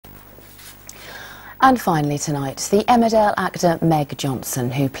And finally tonight, the Emmerdale actor Meg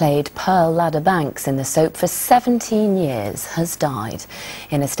Johnson, who played Pearl Ladderbanks in the soap for 17 years, has died.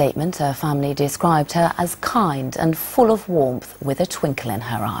 In a statement, her family described her as kind and full of warmth with a twinkle in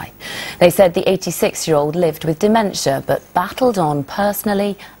her eye. They said the 86-year-old lived with dementia but battled on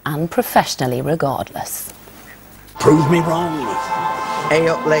personally and professionally regardless. Prove me wrong. Hey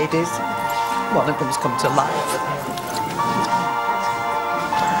up, ladies. One of them's come to life.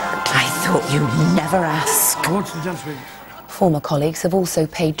 I thought you'd never ask. I want you to dance with me. Former colleagues have also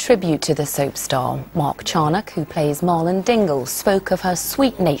paid tribute to the soap star. Mark Charnock, who plays Marlon Dingle, spoke of her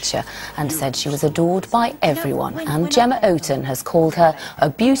sweet nature and said she was adored by everyone. And Gemma Oten has called her a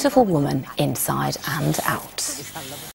beautiful woman inside and out.